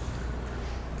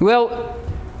 Well,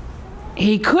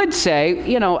 he could say,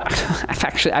 you know,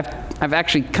 I've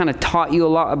actually kind of taught you a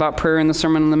lot about prayer in the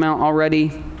Sermon on the Mount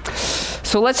already.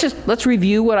 So let's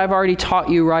review what I've already taught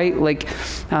you, right? Like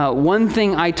one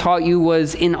thing I taught you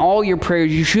was in all your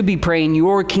prayers, you should be praying,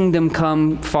 your kingdom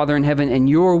come, Father in heaven, and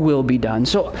your will be done.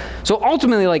 So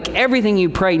ultimately, like everything you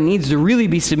pray needs to really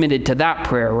be submitted to that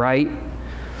prayer, right?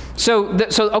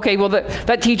 Okay, well,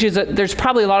 that teaches that there's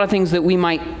probably a lot of things that we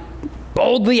might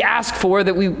boldly ask for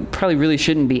that we probably really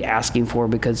shouldn't be asking for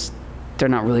because they're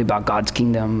not really about God's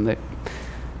kingdom.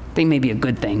 They may be a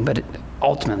good thing, but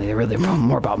ultimately they're really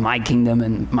more about my kingdom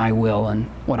and my will and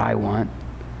what I want.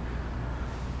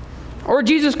 Or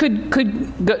Jesus could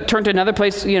turn to another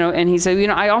place, you know, and he said, you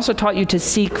know, I also taught you to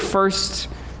seek first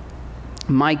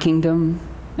my kingdom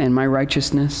and my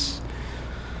righteousness.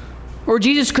 Or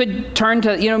Jesus could turn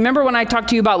to, you know, remember when I talked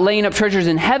to you about laying up treasures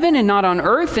in heaven and not on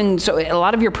earth? And so a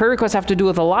lot of your prayer requests have to do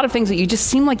with a lot of things that you just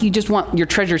seem like you just want your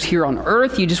treasures here on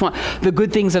earth. You just want the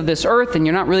good things of this earth, and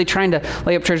you're not really trying to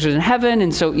lay up treasures in heaven.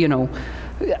 And so, you know,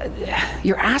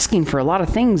 you're asking for a lot of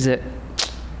things that...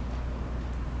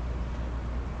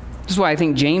 This is why I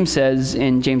think James says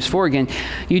in James 4 again,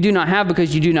 you do not have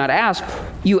because you do not ask.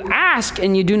 You ask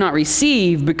and you do not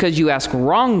receive because you ask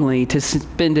wrongly to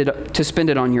spend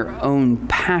it on your own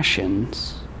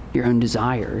passions, your own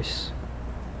desires.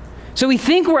 So we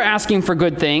think we're asking for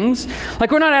good things.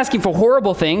 Like we're not asking for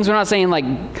horrible things. We're not saying like,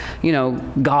 you know,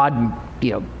 God,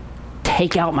 you know,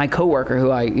 take out my coworker who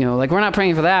like we're not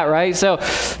praying for that, right? So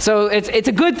it's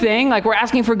a good thing. Like we're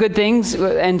asking for good things,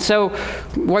 and so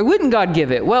why wouldn't God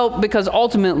give it? Well, because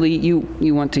ultimately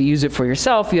you want to use it for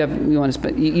yourself. You want to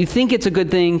spend. You think it's a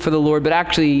good thing for the Lord, but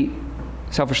actually,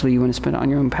 selfishly, you want to spend it on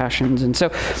your own passions. And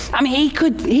so, I mean, he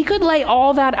could lay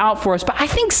all that out for us. But I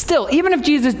think still, even if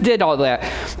Jesus did all that,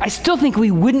 I still think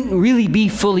we wouldn't really be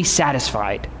fully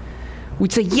satisfied.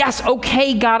 We'd say, yes,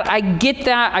 okay, God, I get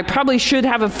that. I probably should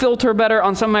have a filter better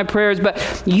on some of my prayers,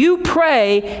 but you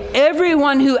pray,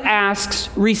 everyone who asks,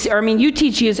 you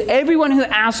teach is everyone who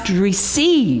asks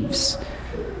receives.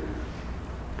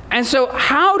 And so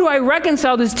how do I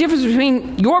reconcile this difference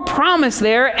between your promise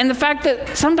there and the fact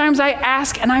that sometimes I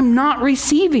ask and I'm not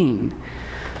receiving?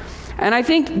 And I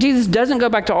think Jesus doesn't go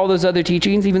back to all those other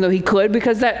teachings, even though he could,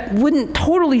 because that wouldn't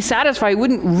really satisfy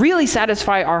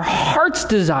our heart's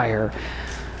desire.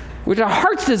 Which our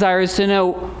heart's desire is to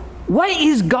know, what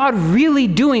is God really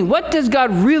doing? What does God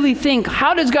really think?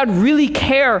 How does God really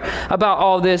care about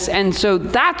all this? And so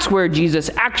that's where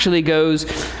Jesus actually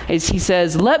goes, is he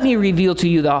says, let me reveal to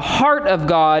you the heart of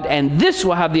God, and this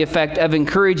will have the effect of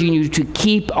encouraging you to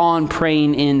keep on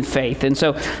praying in faith. And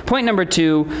so point number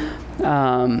 2,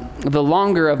 the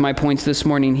longer of my points this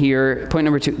morning here, point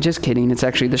number 2, just kidding, it's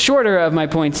actually the shorter of my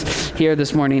points here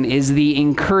this morning, is the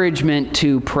encouragement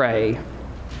to pray.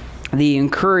 The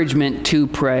encouragement to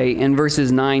pray in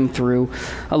verses 9 through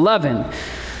 11.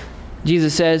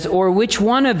 Jesus says, or which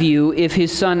one of you, if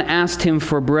his son asked him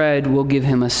for bread, will give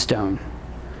him a stone?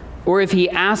 Or if he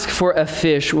asked for a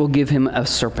fish, will give him a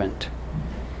serpent?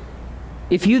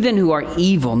 If you then who are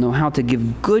evil know how to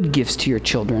give good gifts to your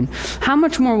children, how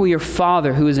much more will your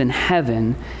Father who is in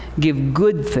heaven give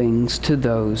good things to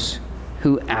those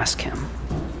who ask him?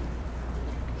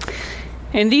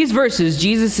 In these verses,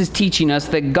 Jesus is teaching us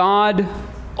that God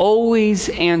always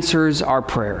answers our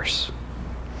prayers,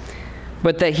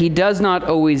 but that he does not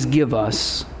always give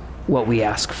us what we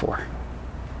ask for.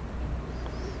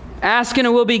 Ask and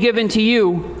it will be given to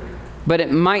you, but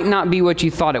it might not be what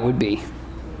you thought it would be.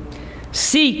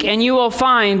 Seek and you will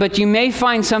find, but you may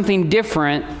find something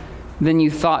different than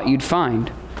you thought you'd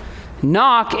find.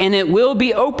 Knock and it will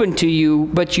be open to you,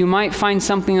 but you might find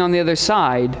something on the other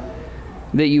side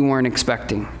that you weren't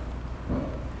expecting.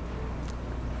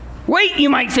 Wait, you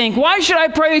might think, why should I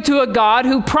pray to a God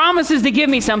who promises to give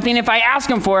me something if I ask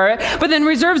him for it, but then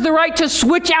reserves the right to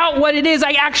switch out what it is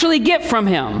I actually get from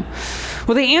him?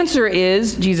 Well, the answer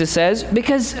is, Jesus says,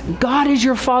 because God is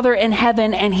your Father in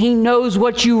heaven and he knows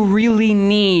what you really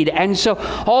need. And so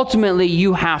ultimately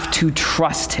you have to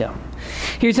trust him.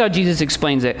 Here's how Jesus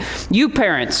explains it. You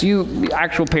parents, you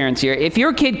actual parents here, if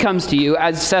your kid comes to you,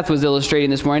 as Seth was illustrating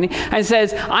this morning, and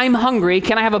says, I'm hungry,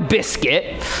 can I have a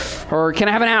biscuit? Or can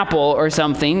I have an apple or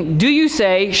something? Do you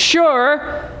say,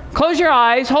 sure, close your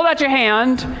eyes, hold out your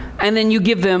hand, and then you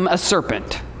give them a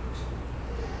serpent?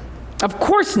 Of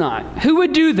course not. Who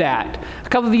would do that? A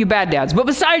couple of you bad dads. But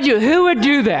besides you, who would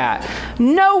do that?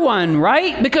 No one,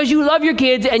 right? Because you love your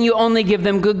kids and you only give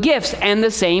them good gifts. And the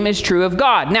same is true of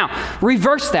God. Now,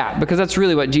 reverse that, because that's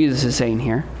really what Jesus is saying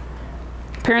here.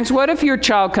 Parents, what if your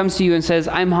child comes to you and says,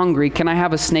 I'm hungry, can I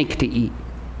have a snake to eat?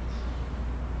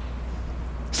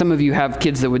 Some of you have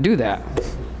kids that would do that.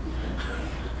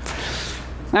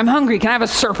 I'm hungry, can I have a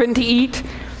serpent to eat?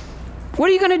 What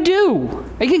are you going to do?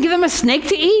 Are you going to give them a snake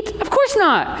to eat? Of course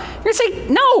not. You're going to say,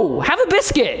 no, have a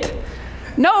biscuit.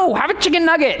 No, have a chicken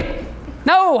nugget.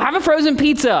 No, have a frozen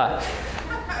pizza.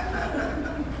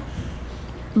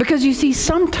 Because you see,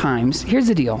 sometimes, here's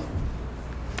the deal.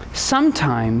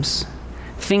 Sometimes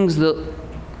things that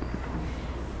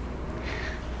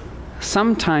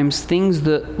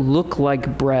look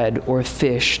like bread or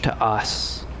fish to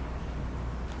us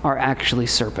are actually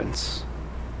serpents.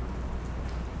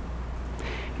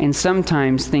 And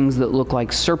sometimes things that look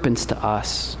like serpents to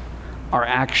us are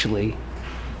actually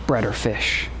bread or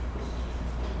fish.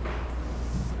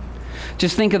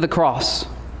 Just think of the cross,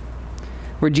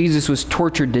 where Jesus was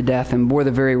tortured to death and bore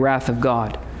the very wrath of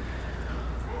God.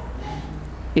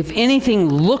 If anything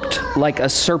looked like a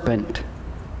serpent,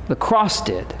 the cross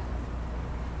did.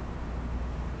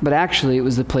 But actually, it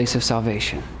was the place of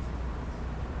salvation.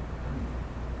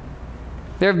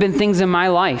 There have been things in my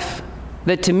life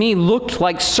that to me looked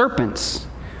like serpents.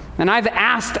 And I've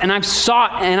asked and I've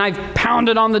sought and I've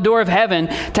pounded on the door of heaven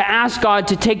to ask God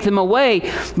to take them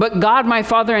away. But God, my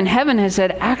Father in heaven, has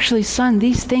said, actually, son,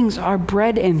 these things are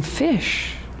bread and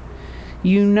fish.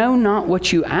 You know not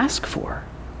what you ask for.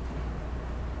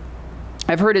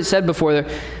 I've heard it said before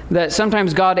that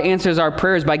sometimes God answers our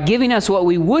prayers by giving us what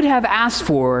we would have asked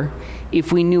for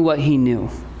if we knew what he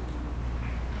knew.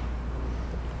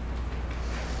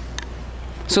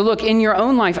 So look, in your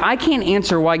own life, I can't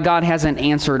answer why God hasn't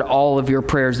answered all of your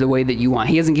prayers the way that you want.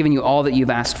 He hasn't given you all that you've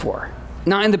asked for.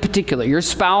 Not in the particular. Your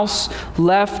spouse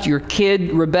left, your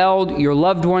kid rebelled, your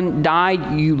loved one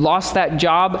died, you lost that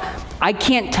job. I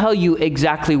can't tell you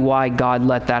exactly why God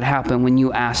let that happen when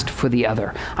you asked for the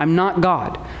other. I'm not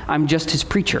God. I'm just his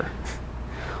preacher.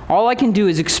 All I can do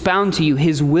is expound to you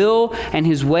his will and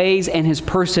his ways and his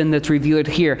person that's revealed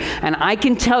here. And I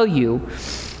can tell you,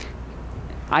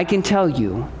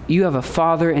 you have a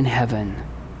Father in heaven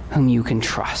whom you can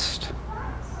trust.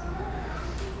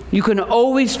 You can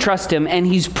always trust him, and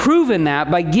he's proven that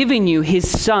by giving you his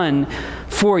son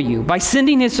for you, by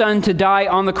sending his son to die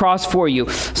on the cross for you.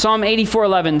 Psalm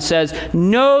 84:11 says,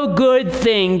 no good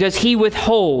thing does he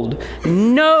withhold.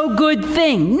 No good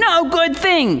thing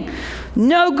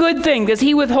does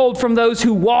he withhold from those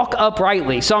who walk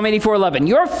uprightly. Psalm 84:11.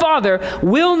 Your Father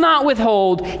will not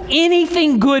withhold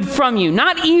anything good from you,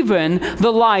 not even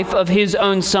the life of his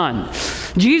own son.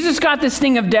 Jesus got the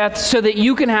sting of death so that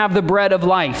you can have the bread of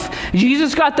life.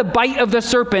 Jesus got the bite of the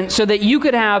serpent so that you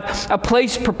could have a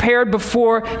place prepared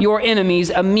before your enemies,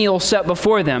 a meal set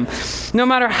before them. No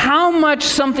matter how much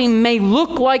something may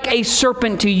look like a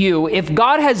serpent to you, if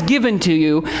God has given to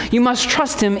you, you must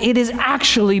trust him. It is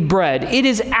actually bread. It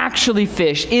is actually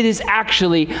fish. It is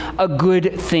actually a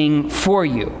good thing for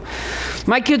you.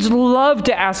 My kids love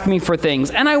to ask me for things,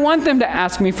 and I want them to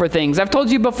ask me for things. I've told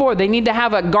you before, they need to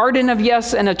have a garden of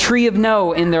yes and a tree of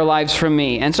no in their lives from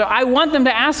me. And so I want them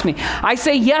to ask me. I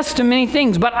say yes to many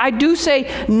things, but I do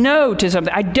say no to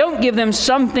something. I don't give them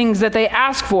some things that they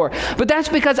ask for, but that's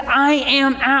because I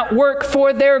am at work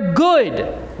for their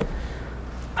good.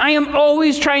 I am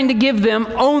always trying to give them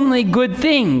only good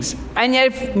things. And yet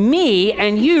if me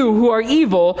and you who are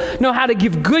evil know how to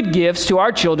give good gifts to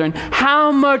our children,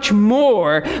 how much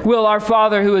more will our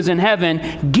Father who is in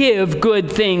heaven give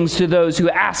good things to those who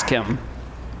ask him?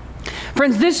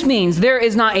 Friends, this means there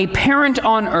is not a parent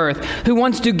on earth who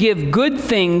wants to give good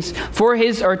things for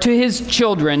his or to his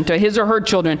children, to his or her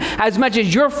children, as much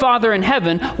as your Father in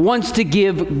heaven wants to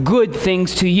give good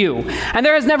things to you. And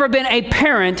there has never been a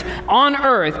parent on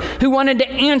earth who wanted to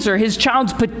answer his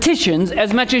child's petitions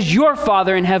as much as your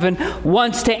Father in heaven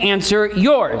wants to answer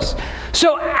yours.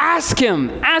 So ask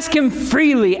him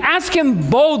freely, ask him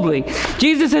boldly.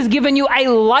 Jesus has given you a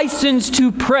license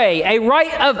to pray, a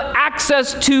right of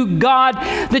access to God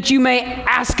God that you may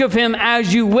ask of him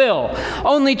as you will.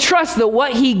 Only trust that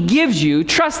what he gives you,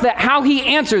 trust that how he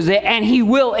answers it, and he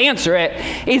will answer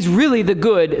it, is really the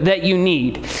good that you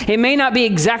need. It may not be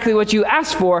exactly what you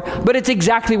asked for, but it's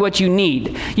exactly what you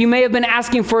need. You may have been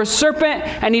asking for a serpent,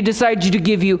 and he decided to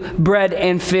give you bread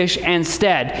and fish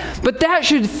instead. But that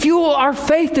should fuel our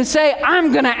faith to say,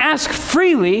 I'm going to ask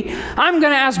freely, I'm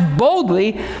going to ask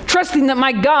boldly, trusting that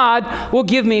my God will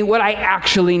give me what I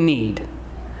actually need.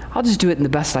 I'll just do it in the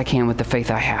best I can with the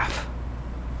faith I have.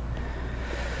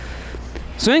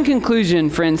 So in conclusion,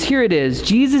 friends, here it is.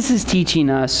 Jesus is teaching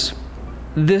us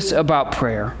this about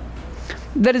prayer,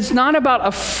 that it's not about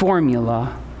a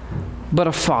formula, but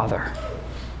a Father.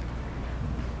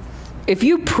 If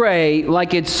you pray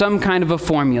like it's some kind of a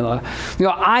formula,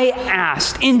 I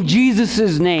asked in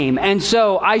Jesus' name, and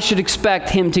so I should expect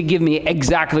him to give me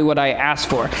exactly what I asked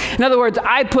for. In other words,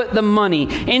 I put the money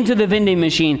into the vending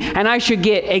machine, and I should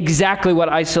get exactly what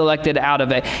I selected out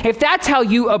of it. If that's how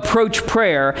you approach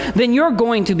prayer, then you're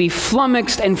going to be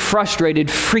flummoxed and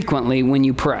frustrated frequently when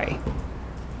you pray.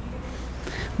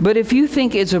 But if you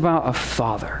think it's about a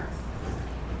Father,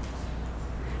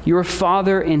 your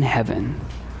Father in heaven,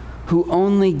 who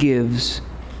only gives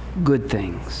good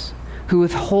things, who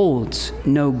withholds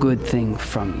no good thing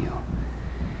from you,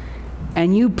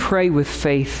 and you pray with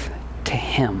faith to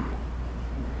him,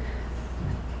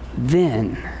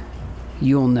 then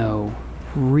you'll know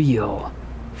real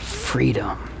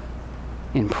freedom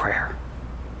in prayer.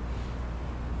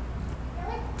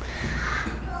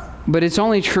 But it's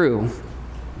only true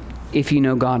if you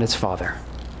know God as Father.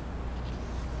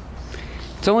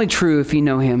 It's only true if you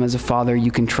know him as a Father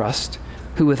you can trust,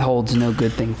 who withholds no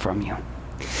good thing from you.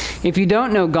 If you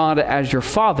don't know God as your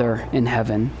Father in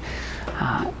heaven,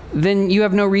 then you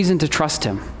have no reason to trust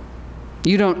him.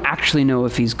 You don't actually know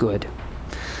if he's good.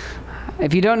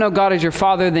 If you don't know God as your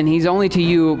Father, then he's only to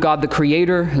you God the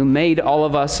Creator, who made all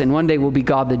of us, and one day will be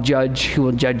God the Judge, who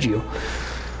will judge you.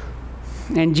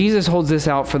 And Jesus holds this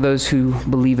out for those who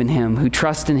believe in him, who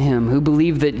trust in him, who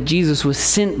believe that Jesus was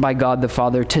sent by God the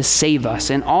Father to save us.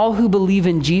 And all who believe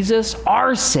in Jesus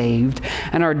are saved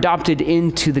and are adopted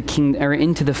into the kingdom, or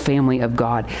into the family of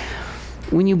God.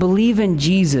 When you believe in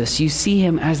Jesus, you see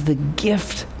him as the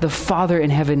gift the Father in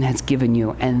heaven has given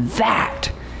you. And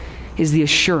that is the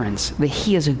assurance that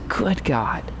he is a good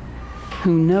God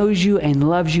who knows you and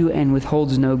loves you and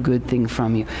withholds no good thing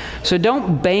from you. So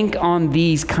don't bank on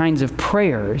these kinds of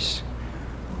prayers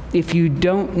if you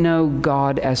don't know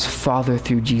God as Father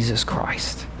through Jesus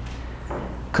Christ.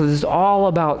 Because it's all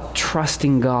about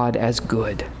trusting God as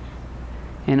good.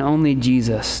 And only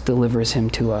Jesus delivers him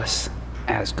to us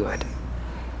as good.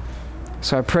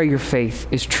 So I pray your faith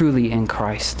is truly in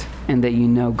Christ and that you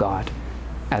know God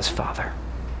as Father.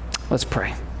 Let's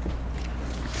pray.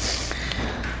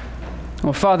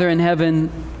 Well, Father in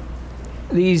heaven,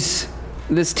 this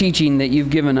teaching that you've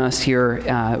given us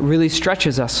here really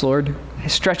stretches us, Lord.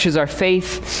 It stretches our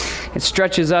faith. It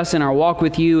stretches us in our walk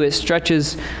with you. It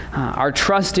stretches our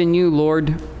trust in you,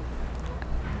 Lord.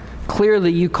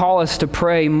 Clearly, you call us to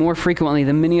pray more frequently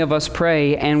than many of us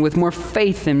pray, and with more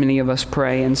faith than many of us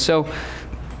pray. And so,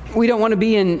 we don't want to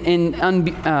be in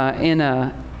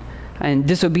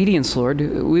disobedience, Lord.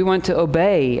 We want to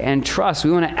obey and trust. We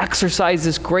want to exercise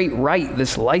this great right,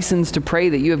 this license to pray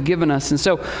that you have given us. And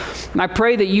so I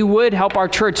pray that you would help our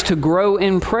church to grow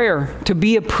in prayer, to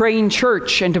be a praying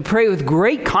church, and to pray with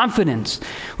great confidence,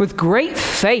 with great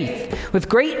faith, with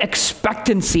great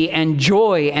expectancy and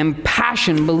joy and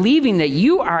passion, believing that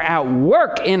you are at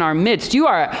work in our midst. You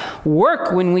are at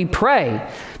work when we pray.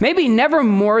 Maybe never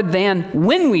more than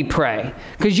when we pray,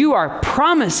 because you are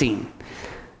promising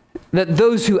that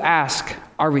those who ask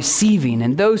are receiving,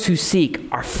 and those who seek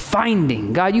are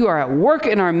finding. God, you are at work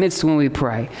in our midst when we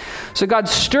pray. So God,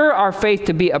 stir our faith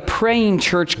to be a praying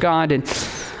church, God. And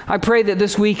I pray that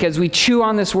this week, as we chew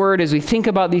on this word, as we think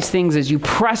about these things, as you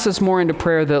press us more into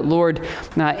prayer, that, Lord,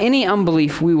 any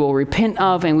unbelief we will repent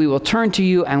of, and we will turn to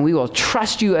you, and we will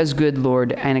trust you as good,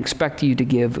 Lord, and expect you to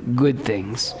give good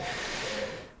things.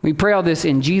 We pray all this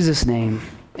in Jesus' name.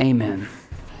 Amen.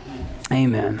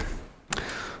 Amen.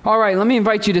 All right, let me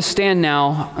invite you to stand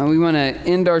now. We want to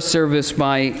end our service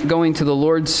by going to the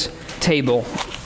Lord's table.